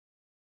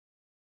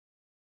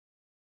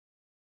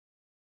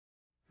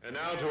And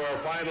now to our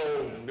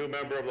final new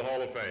member of the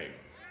Hall of Fame.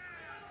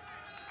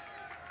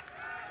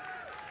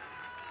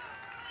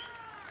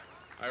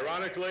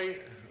 Ironically,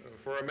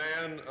 for a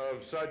man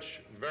of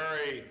such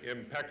very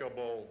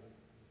impeccable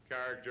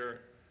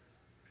character,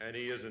 and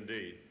he is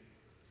indeed,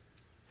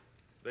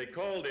 they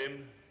called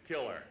him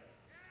Killer.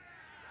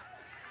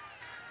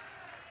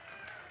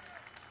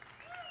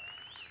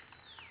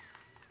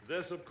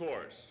 This, of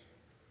course,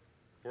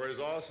 for his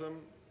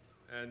awesome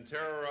and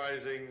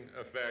terrorizing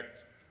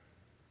effect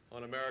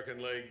on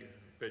American League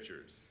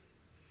pitchers.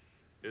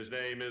 His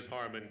name is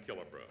Harmon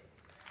Killebrew.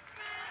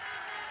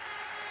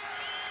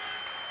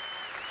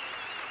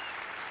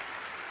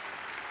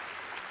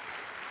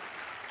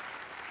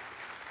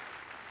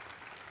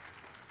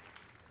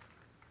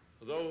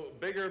 Though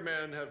bigger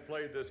men have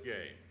played this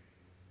game,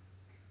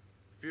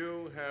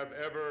 few have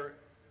ever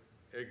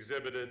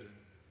exhibited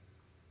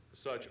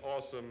such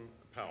awesome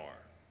power.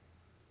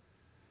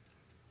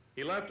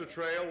 He left a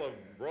trail of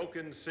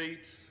broken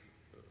seats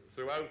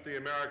throughout the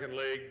American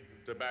League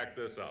to back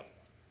this up.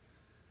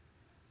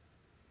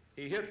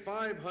 He hit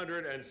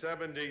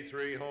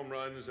 573 home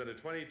runs in a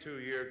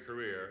 22-year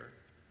career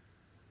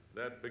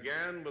that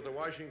began with the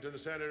Washington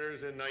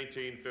Senators in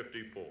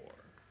 1954.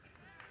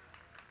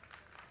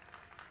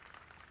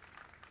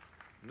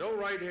 No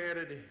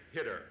right-handed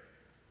hitter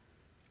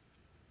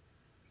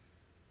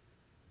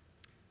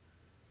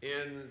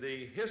in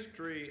the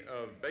history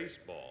of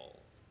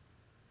baseball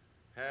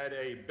had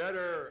a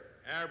better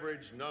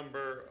average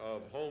number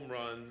of home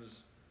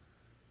runs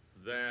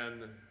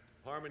than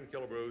Harmon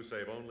Killebrew,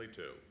 save only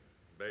two,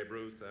 Babe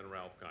Ruth and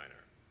Ralph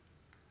Kiner.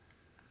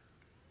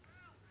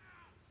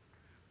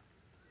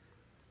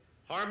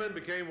 Harmon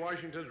became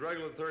Washington's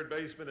regular third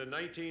baseman in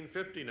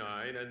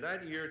 1959, and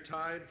that year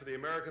tied for the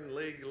American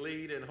League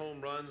lead in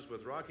home runs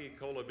with Rocky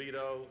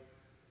Colavito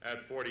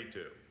at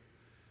 42.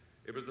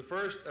 It was the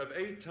first of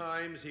 8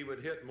 times he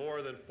would hit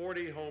more than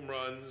 40 home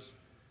runs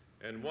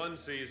in one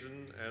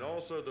season, and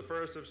also the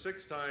first of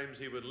 6 times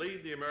he would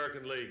lead the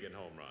American League in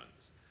home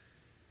runs.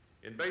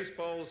 In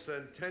baseball's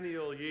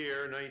centennial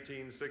year,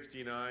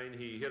 1969,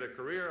 he hit a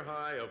career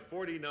high of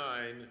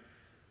 49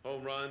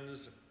 home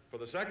runs for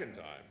the second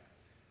time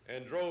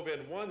and drove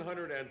in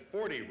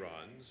 140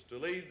 runs to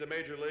lead the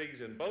major leagues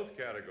in both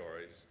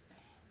categories.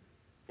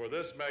 For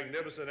this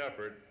magnificent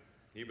effort,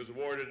 he was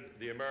awarded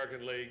the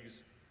American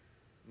League's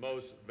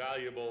Most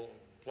Valuable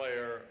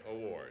Player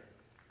Award.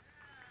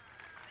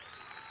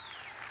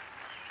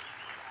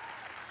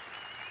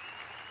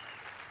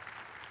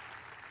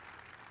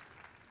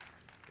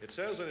 It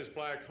says on his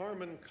plaque,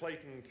 Harmon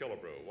Clayton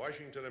Killebrew,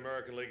 Washington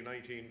American League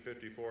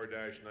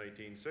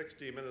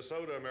 1954-1960,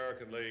 Minnesota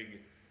American League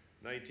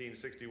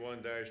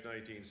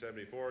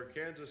 1961-1974,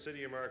 Kansas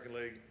City American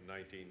League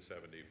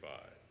 1975.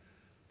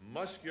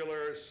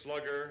 Muscular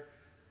slugger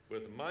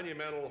with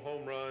monumental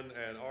home run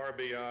and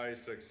RBI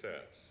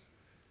success.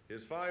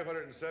 His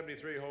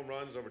 573 home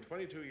runs over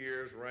 22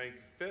 years rank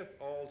 5th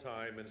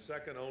all-time and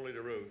second only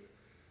to Ruth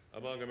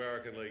among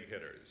American League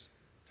hitters.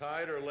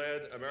 Tied or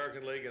led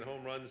American League in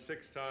home runs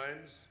 6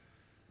 times,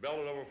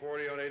 belted over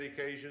 40 on 8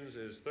 occasions,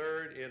 is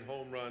 3rd in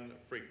home run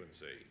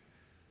frequency.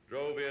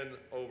 Drove in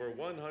over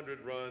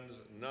 100 runs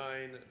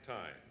 9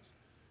 times.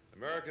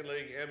 American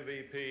League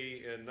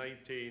MVP in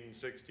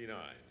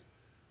 1969.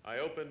 I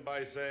opened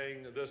by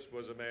saying this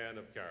was a man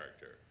of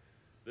character.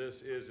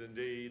 This is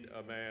indeed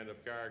a man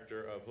of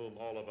character of whom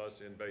all of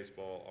us in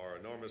baseball are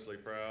enormously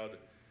proud.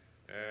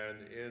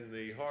 And in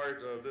the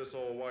heart of this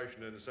old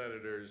Washington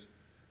Senators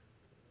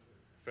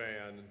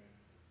fan,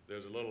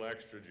 there's a little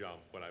extra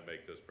jump when I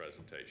make this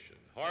presentation.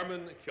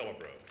 Harmon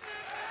Killebrew.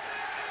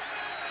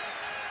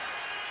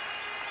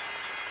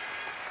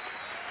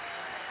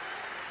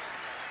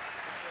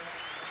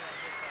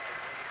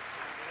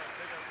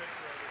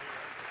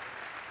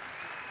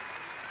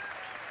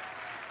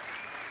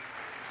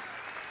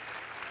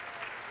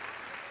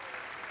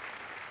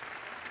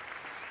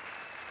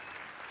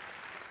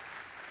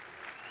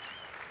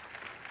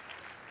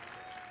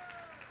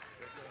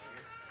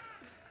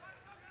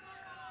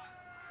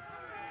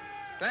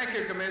 Thank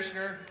you,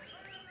 Commissioner.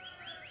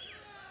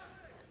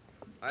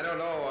 I don't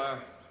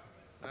know,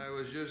 I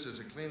was used as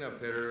a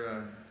cleanup hitter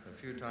a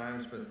few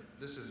times, but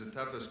this is the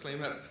toughest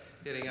cleanup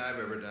hitting I've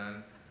ever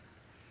done.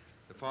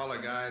 To follow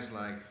guys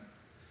like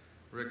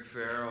Rick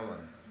Farrell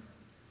and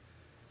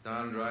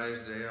Don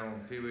Drysdale,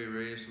 Pee Wee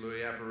Reese,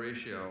 Louis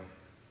Aparicio,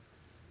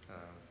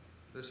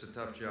 this is a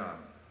tough job.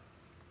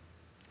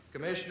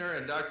 Commissioner,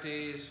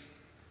 inductees,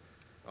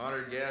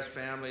 honored guests,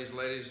 families,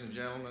 ladies and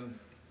gentlemen,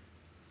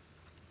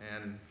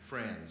 and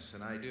friends,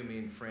 and I do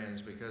mean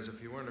friends, because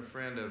if you weren't a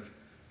friend of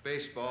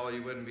baseball,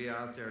 you wouldn't be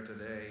out there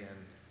today, and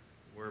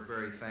we're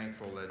very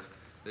thankful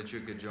that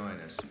you could join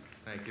us.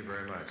 Thank you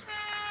very much.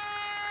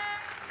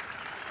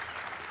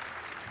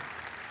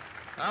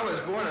 I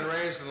was born and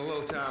raised in a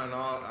little town in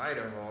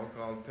Idaho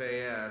called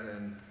Payette,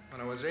 and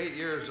when I was 8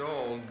 years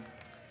old,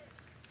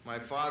 my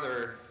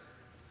father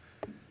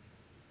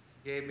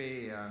gave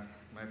me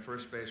my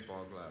first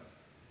baseball glove.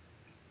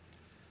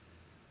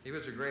 He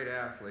was a great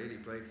athlete. He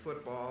played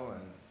football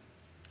and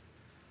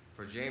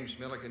for James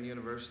Millikan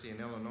University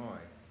in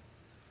Illinois.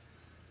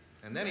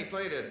 And then he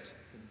played at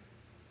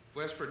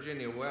West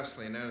Virginia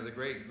Wesleyan under the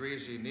great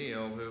Greasy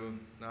Neal, who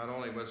not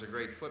only was a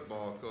great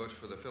football coach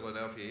for the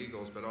Philadelphia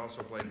Eagles, but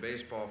also played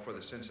baseball for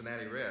the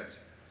Cincinnati Reds.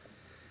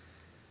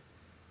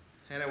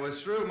 And it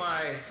was through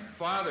my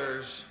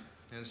father's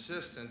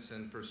insistence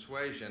and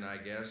persuasion, I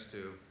guess,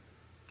 to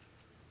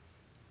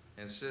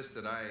insist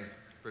that I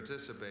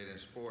participate in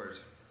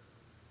sports,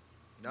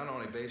 not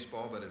only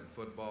baseball, but in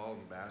football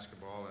and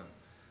basketball and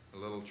a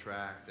little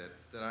track,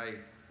 that I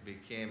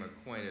became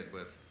acquainted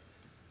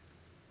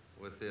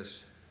with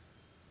this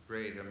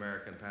great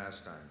American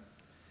pastime.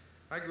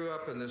 I grew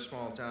up in this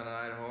small town in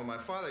Idaho. My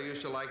father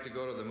used to like to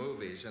go to the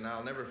movies, and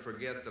I'll never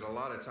forget that a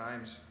lot of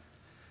times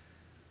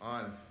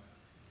on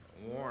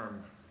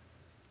warm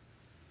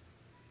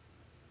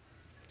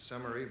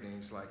summer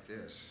evenings like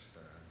this,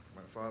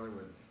 my father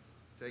would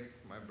take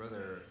my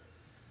brother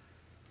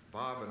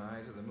Bob and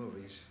I to the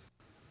movies.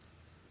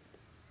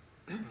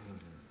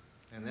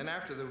 And then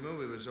after the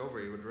movie was over,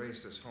 he would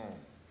race us home.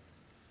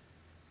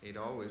 He'd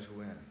always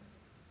win.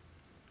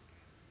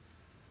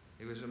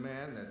 He was a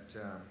man that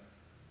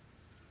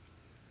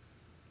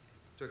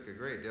took a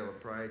great deal of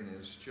pride in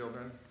his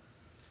children.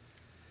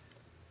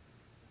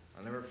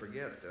 I'll never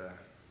forget,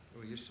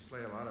 we used to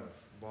play a lot of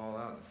ball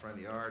out in the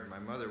front yard. My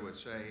mother would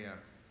say,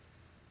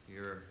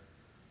 you're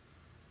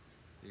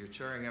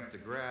tearing up the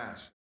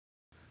grass.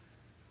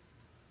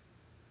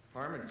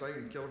 Harmon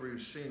Clayton Killebrew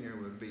Sr.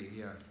 would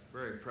be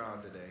very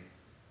proud today.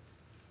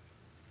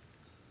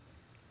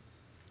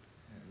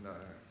 And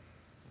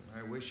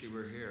I wish he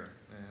were here.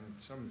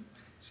 And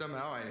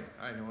somehow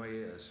I know he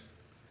is.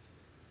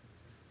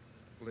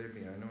 Believe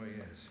me, I know he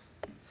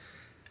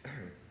is.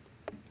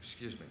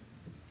 Excuse me.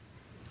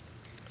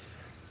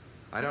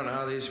 I don't know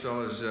how these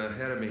fellows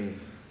ahead of me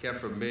kept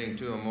from being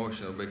too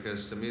emotional,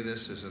 because to me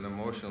this is an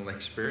emotional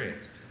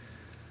experience.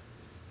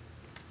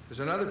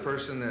 There's another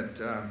person that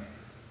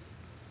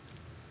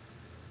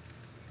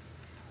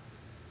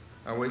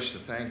I wish to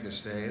thank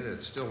this day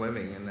that's still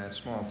living in that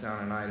small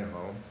town in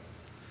Idaho.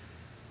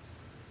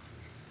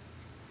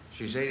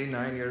 She's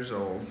 89 years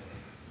old. And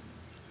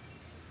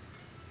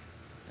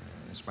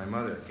it's my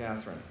mother,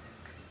 Catherine.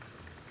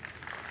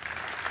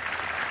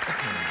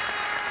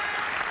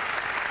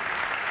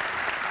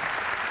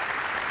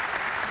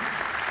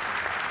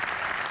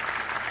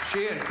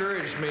 She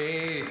encouraged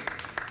me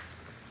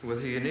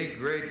with a unique,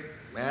 great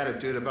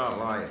attitude about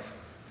life.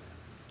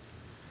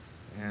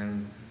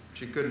 And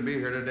she couldn't be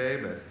here today,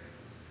 but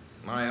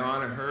I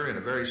honor her in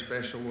a very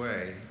special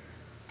way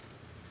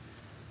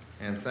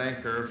and thank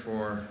her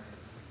for,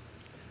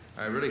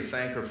 I really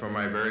thank her for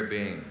my very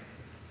being.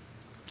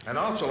 I'd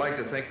also like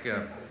to thank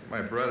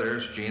my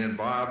brothers, Gene and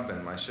Bob,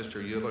 and my sister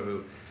Eula,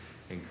 who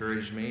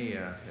encouraged me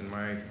in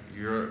my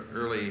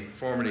early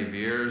formative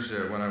years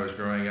when I was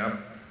growing up.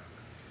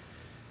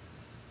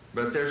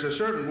 But there's a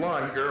certain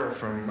blonde girl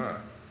from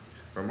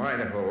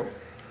Idaho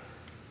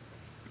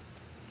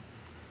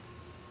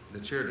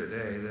that's here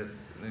today that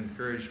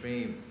encouraged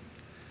me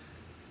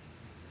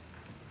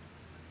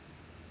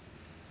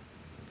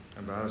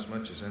about as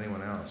much as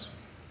anyone else.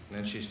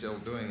 And she's still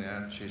doing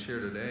that. She's here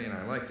today, and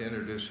I'd like to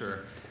introduce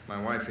her, my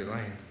wife,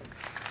 Elaine.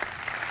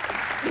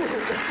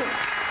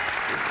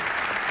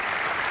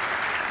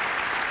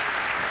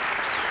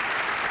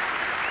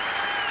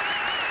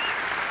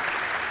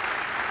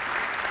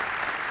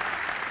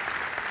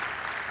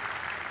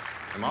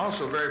 I'm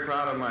also very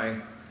proud of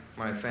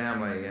my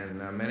family,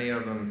 and many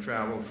of them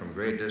traveled from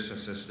great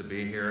distances to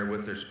be here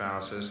with their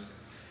spouses,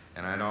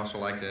 and I'd also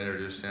like to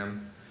introduce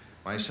them.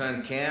 My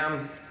son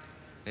Cam,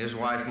 his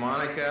wife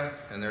Monica,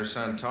 and their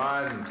son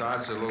Todd, and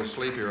Todd's a little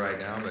sleepy right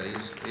now, but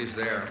he's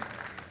there.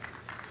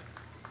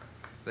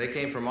 They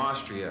came from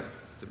Austria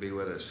to be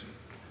with us.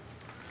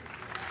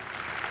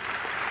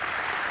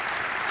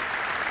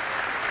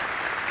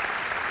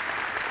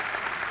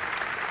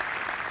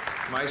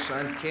 My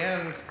son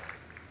Ken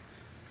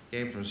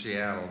came from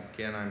Seattle.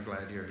 Ken, I'm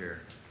glad you're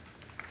here.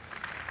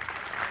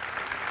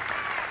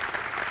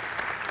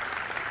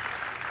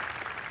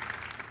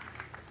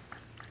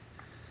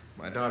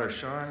 My daughter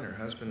Shawn, her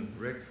husband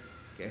Rick,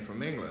 came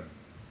from England.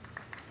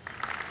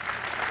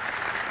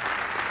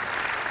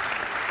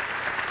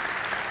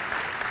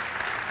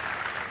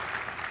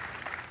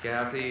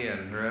 Kathy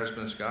and her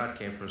husband Scott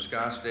came from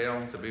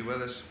Scottsdale to be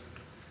with us.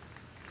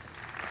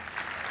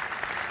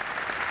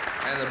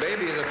 And the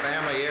baby of the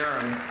family,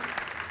 Aaron,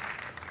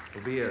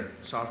 will be a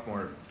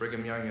sophomore at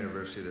Brigham Young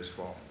University this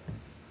fall.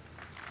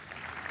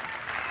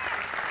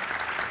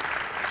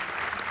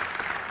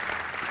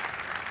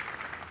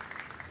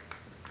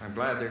 I'm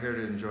glad they're here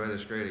to enjoy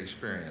this great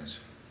experience.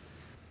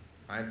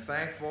 I'm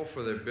thankful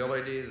for the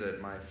ability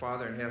that my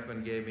father in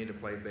heaven gave me to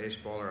play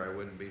baseball, or I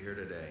wouldn't be here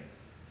today.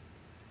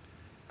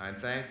 I'm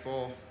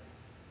thankful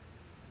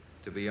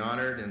to be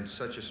honored in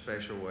such a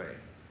special way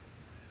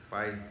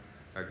by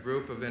a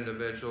group of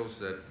individuals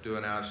that do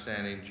an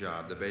outstanding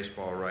job, the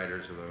Baseball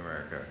Writers of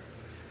America.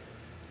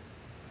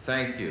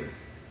 Thank you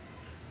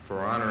for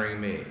honoring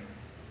me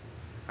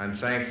I'm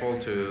thankful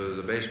to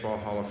the Baseball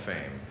Hall of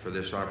Fame for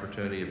this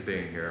opportunity of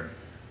being here.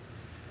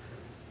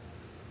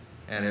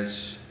 And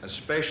it's a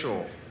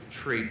special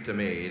treat to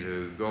me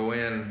to go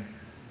in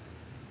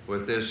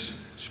with this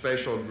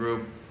special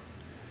group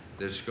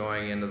that's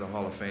going into the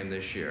Hall of Fame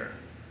this year.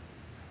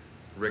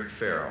 Rick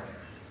Farrell,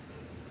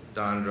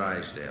 Don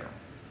Drysdale,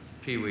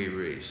 Pee Wee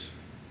Reese,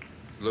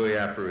 Louis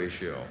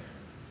Aparicio.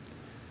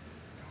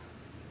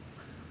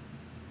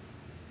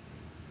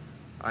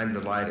 I'm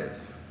delighted.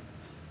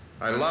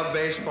 I love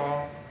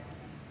baseball,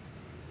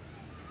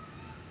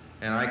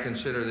 and I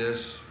consider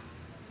this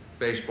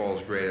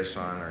baseball's greatest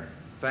honor.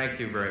 Thank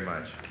you very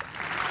much.